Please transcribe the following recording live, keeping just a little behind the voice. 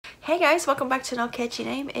Hey guys, welcome back to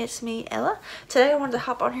Nocatchyname. It's me, Ella. Today I wanted to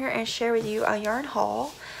hop on here and share with you a yarn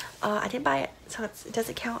haul. I didn't buy it, so it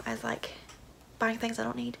doesn't count as like buying things I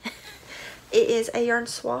don't need. It is a yarn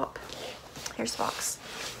swap. Here's the box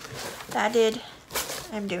that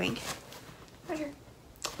I'm doing right here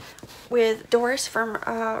with Doris from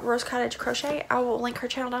Cottage Crochet. I will link her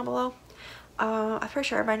channel down below. I'm pretty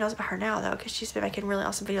sure everybody knows about her now though, because she's been making really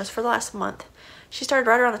awesome videos for the last month. She started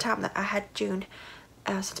right around the time that I had June.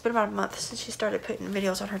 So it's been about a month since she started putting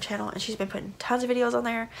videos on her channel, and she's been putting tons of videos on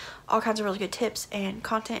there, all kinds of really good tips and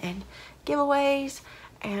content and giveaways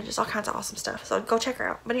and just all kinds of awesome stuff. So go check her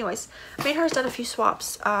out. But anyways, me and her has done a few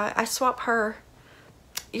swaps. I swap her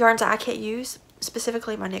yarns that I can't use,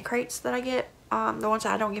 specifically my knit crates that I get, the ones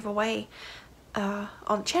that I don't give away on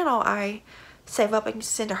the channel. I save up and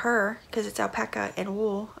send to her because it's alpaca and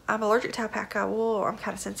wool. I'm allergic to alpaca wool, or I'm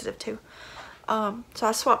kind of sensitive to. So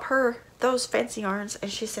I swap her those fancy yarns,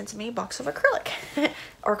 and she sends me a box of acrylic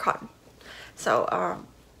or cotton. So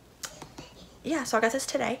yeah, so I got this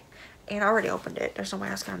today, and I already opened it. There's no way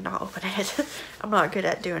I was gonna not open it. I'm not good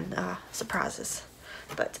at doing surprises,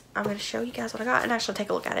 but I'm gonna show you guys what I got and actually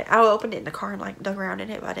take a look at it. I opened it in the car and like dug around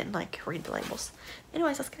in it, but I didn't like read the labels.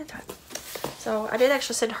 Anyways, let's get into it. So I did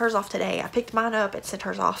actually send hers off today. I picked mine up and sent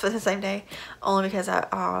hers off the same day, only because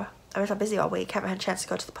I was busy all week, haven't had a chance to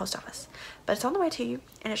go to the post office. But it's on the way to you,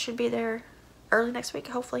 and it should be there early next week,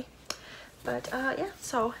 hopefully. But yeah,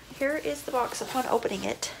 so here is the box upon opening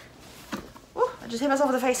it. Oh, I just hit myself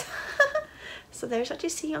in the face. So there's what you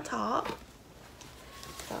see on top.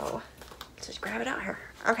 So let's just grab it out here.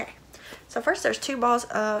 Okay, so first there's 2 balls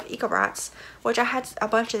of Eco Brights, which I had a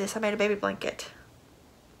bunch of this. I made a baby blanket.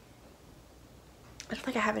 I don't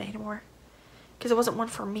think I have it anymore, because it wasn't one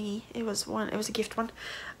for me. It was a gift one.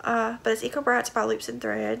 But it's Eco Brights by Loops and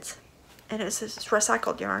Threads, and it's this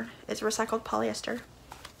recycled yarn. It's recycled polyester,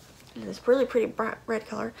 and it's really pretty bright red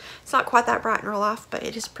color. It's not quite that bright in real life, but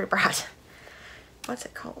it is pretty bright. What's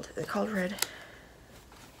it called? Is it called red?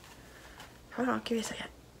 Hold on, give me a second.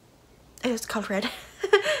 It's called red.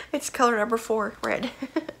 It's color number 4, red.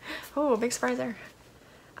 Oh, big surprise there.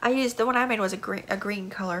 I used, the one I made was a green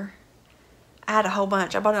color. I had a whole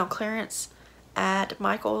bunch. I bought it on clearance at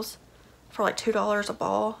Michael's for like $2 a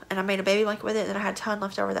ball, and I made a baby blanket with it, and then I had a ton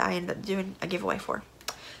left over that I ended up doing a giveaway for.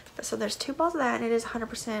 But so there's 2 balls of that, and it is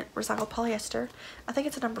 100% recycled polyester. I think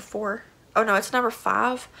it's a number 4. Oh no, it's number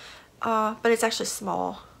 5, but it's actually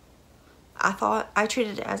small. I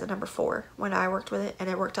treated it as a number 4 when I worked with it, and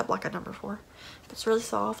it worked up like a number 4. It's really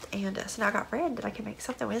soft, and so now I got red that I can make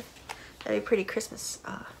something with. That'd be a pretty Christmas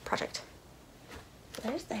project. So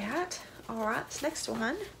there's that. Alright, this next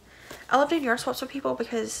one. I love doing yarn swaps with people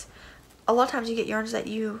because a lot of times you get yarns that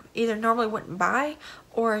you either normally wouldn't buy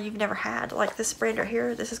or you've never had. Like this brand right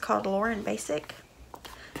here. This is called Lauren Basic.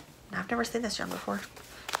 And I've never seen this yarn before.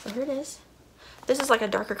 So here it is. This is like a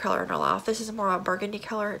darker color in real life. This is more of a burgundy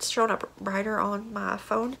color. It's showing up brighter on my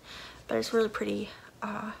phone, but it's really pretty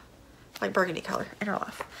like burgundy color in real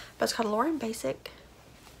life. But it's called Lauren Basic.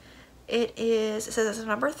 It says it's a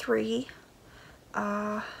number 3.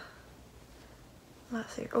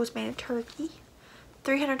 Let's see. Oh, it's made in Turkey.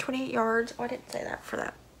 328 yards. Oh, I didn't say that for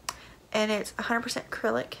that. And it's 100%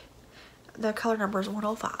 acrylic. The color number is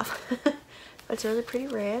 105. But it's really pretty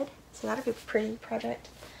red. So that'll be a pretty project.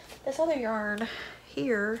 This other yarn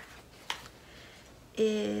here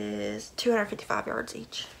is 255 yards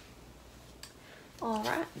each.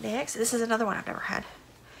 Alright, next. This is another one I've never had.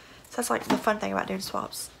 So that's like the fun thing about doing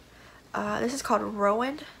swaps. This is called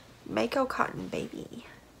Rowan Mako Cotton Baby.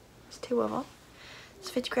 There's 2 of them. It's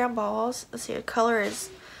 50 gram balls. Let's see, the color is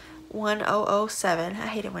 1007. I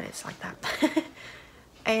hate it when it's like that.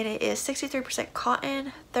 And it is 63%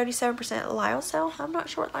 cotton, 37% lyocell. I'm not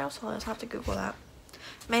sure what lyocell is. I'll have to Google that.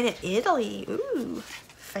 Made in Italy. Ooh,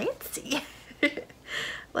 fancy.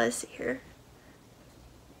 Let's see here.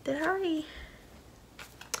 Did I already?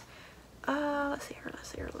 Let's see here.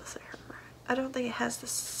 I don't think it has the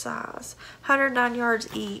size. 109 yards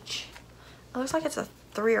each. It looks like it's a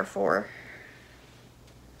 3 or 4.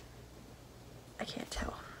 I can't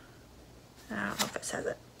tell. I don't know if it says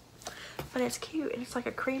it, but it's cute, and it's like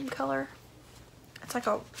a cream color. It's like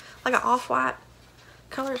an off-white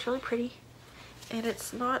color. It's really pretty, and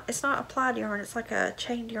it's not applied yarn. It's like a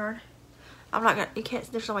chained yarn. I'm not gonna. You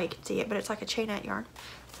can't. There's no way you can see it, but it's like a chainette yarn.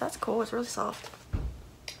 So that's cool. It's really soft.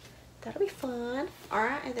 That'll be fun. All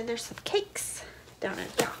right, and then there's some cakes down in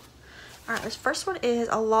here. All right, this first one is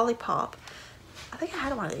a lollipop. I think I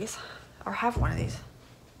had one of these, or have one of these.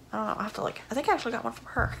 I don't know, I have to look. I think I actually got one from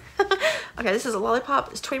her. Okay, this is a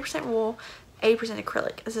lollipop. It's 20% wool, 80%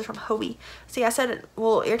 acrylic. This is from Hobie. See, I said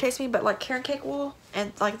wool irritates me, but like carrot cake wool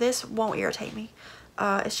and like this won't irritate me.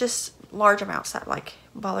 It's just large amounts that like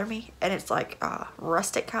bother me, and it's like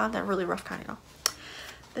rustic kind, that really rough kind, you know.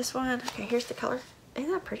 This one, okay, here's the color.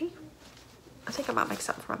 Isn't that pretty? I think I might make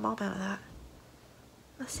something for my mom out of that.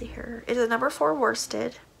 Let's see here. It's a number 4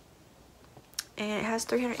 worsted, and it has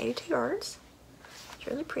 382 yards. It's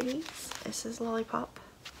really pretty. This is Lollipop.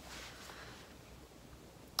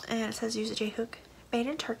 And it says use a J-hook. Made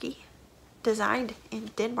in Turkey. Designed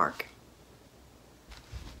in Denmark.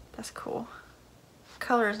 That's cool.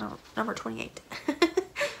 Color is number 28.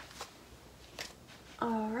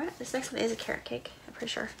 Alright, this next one is a carrot cake. I'm pretty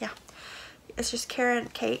sure. Yeah. It's just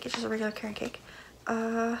carrot cake. It's just a regular carrot cake.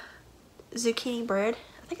 Zucchini bread.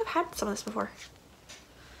 I think I've had some of this before.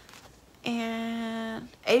 And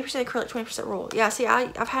 80% acrylic, 20% wool. Yeah, see,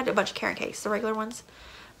 I've had a bunch of carrot cakes, the regular ones,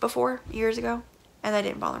 before, years ago. And they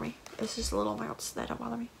didn't bother me. It's just little amounts that don't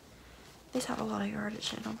bother me. These have a lot of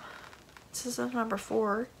yardage in them. This is number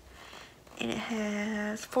 4. And it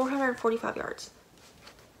has 445 yards.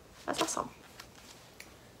 That's awesome.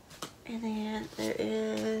 And then there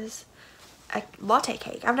is a latte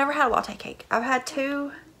cake. I've never had a latte cake. I've had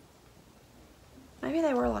 2. Maybe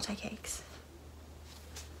they were latte cakes.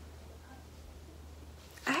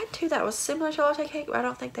 I had 2 that was similar to latte cake, but I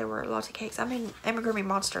don't think they were latte cakes. I mean, amigurumi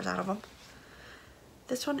monsters out of them.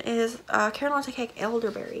 This one is Carolina latte cake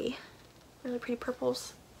elderberry. Really pretty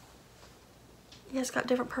purples. Yeah, it's got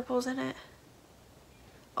different purples in it.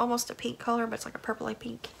 Almost a pink color, but it's like a purpley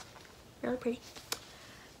pink. Really pretty.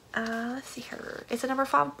 Let's see here. It's a number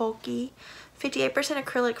 5 bulky. 58%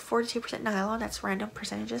 acrylic, 42% nylon. That's random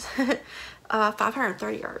percentages.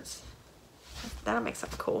 530 yards. That'll make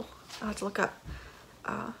something cool. I'll have to look up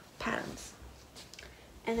patterns.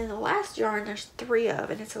 And then the last yarn, there's 3 of,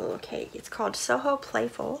 and it's a little cake. It's called Soho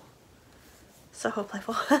Playful. Soho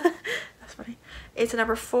Playful. That's funny. It's a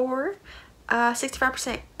number 4.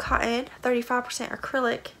 65% cotton, 35%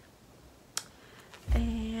 acrylic.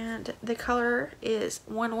 And the color is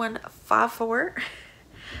 1154.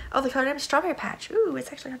 Oh, the color name is Strawberry Patch. Ooh,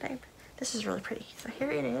 it's actually her name. This is really pretty. So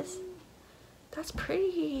here it is. That's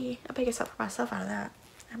pretty. I'll make something for myself out of that.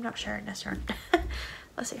 I'm not sharing this yarn.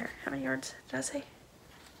 Let's see here. How many yards did I say?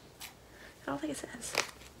 I don't think it says.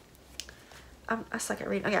 I suck at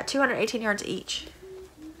reading. Oh yeah, 218 yards each.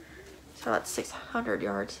 So that's 600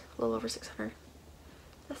 yards. A little over 600.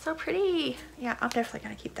 That's so pretty. Yeah, I'm definitely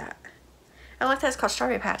going to keep that. I like that it's called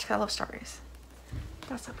Strawberry Patch because I love strawberries.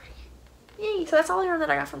 That's so pretty. Yay! So that's all the yarn that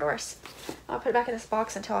I got from Doris. I'll put it back in this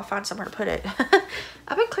box until I find somewhere to put it.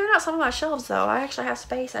 I've been clearing out some of my shelves though. I actually have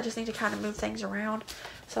space. I just need to kind of move things around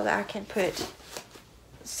so that I can put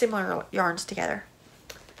similar yarns together.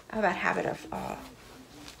 I have a bad habit of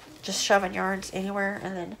just shoving yarns anywhere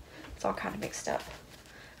and then it's all kind of mixed up.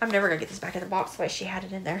 I'm never going to get this back in the box the way she had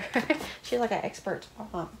it in there. She's like an expert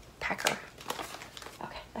packer.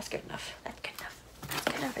 Okay, that's good enough. That's good enough. That's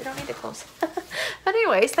good enough. I don't need to close. But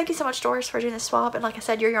anyways, thank you so much, Doris, for doing this swap. And like I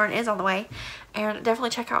said, your yarn is on the way. And definitely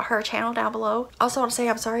check out her channel down below. Also want to say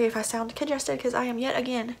I'm sorry if I sound congested because I am yet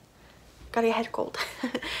again got a head cold.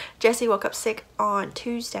 Jessie woke up sick on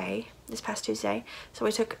Tuesday, this past Tuesday. So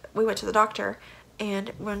we went to the doctor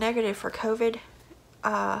and we're negative for COVID,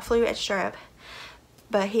 flu, and strep.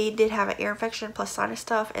 But he did have an ear infection plus sinus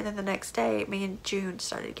stuff. And then the next day, me and June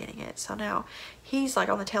started getting it. So now he's like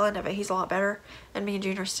on the tail end of it. He's a lot better. And me and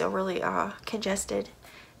June are still really congested.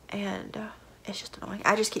 And it's just annoying.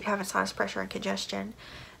 I just keep having sinus pressure and congestion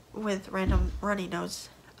with random runny nose.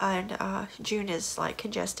 And June is like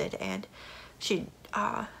congested. And she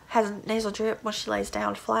has a nasal drip when she lays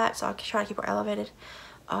down flat. So I try to keep her elevated.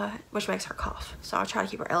 Which makes her cough. So I'll try to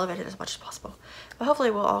keep her elevated as much as possible. But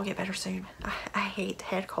hopefully we'll all get better soon. I hate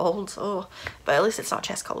head colds. Oh, but at least it's not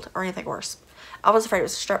chest cold or anything worse. I was afraid it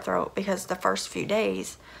was strep throat because the first few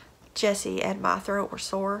days, Jessie and my throat were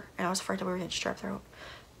sore. And I was afraid that we were getting strep throat.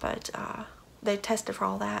 But they tested for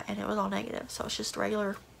all that and it was all negative. So it's just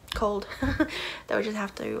regular cold that we just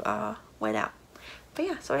have to wait out. But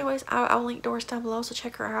yeah, so anyways, I'll link Doris down below. So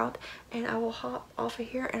check her out. And I will hop off of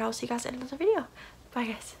here and I'll see you guys in another video. Bye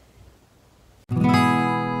guys.